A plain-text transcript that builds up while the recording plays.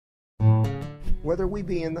Whether we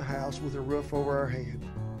be in the house with a roof over our head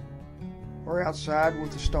or outside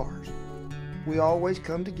with the stars, we always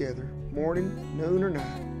come together, morning, noon, or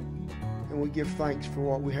night, and we give thanks for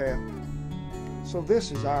what we have. So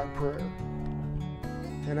this is our prayer,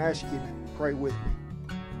 and I ask you to pray with me.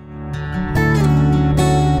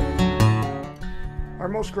 Our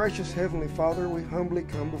most gracious Heavenly Father, we humbly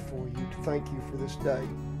come before you to thank you for this day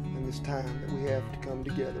and this time that we have to come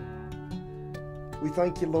together. We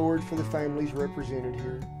thank you, Lord, for the families represented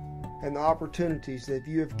here and the opportunities that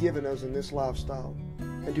you have given us in this lifestyle,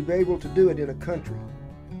 and to be able to do it in a country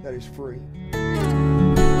that is free.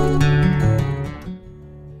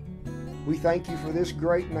 We thank you for this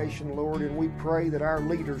great nation, Lord, and we pray that our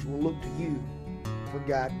leaders will look to you for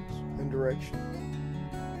guidance and direction.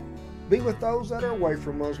 Be with those that are away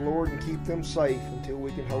from us, Lord, and keep them safe until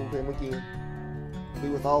we can hold them again. Be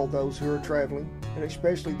with all those who are traveling, and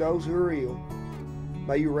especially those who are ill.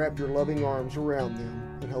 May you wrap your loving arms around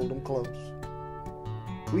them and hold them close.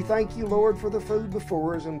 We thank you, Lord, for the food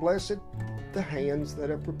before us, and bless it, the hands that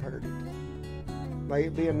have prepared it. May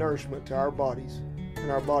it be a nourishment to our bodies, and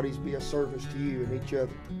our bodies be a service to you and each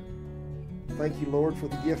other. Thank you, Lord, for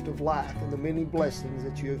the gift of life and the many blessings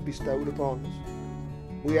that you have bestowed upon us.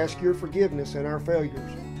 We ask your forgiveness in our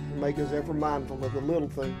failures, and make us ever mindful of the little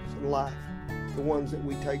things in life, the ones that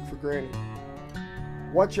we take for granted.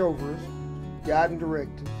 Watch over us, guide and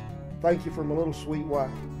direct us. Thank you for my little sweet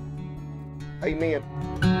wife.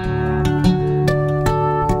 Amen.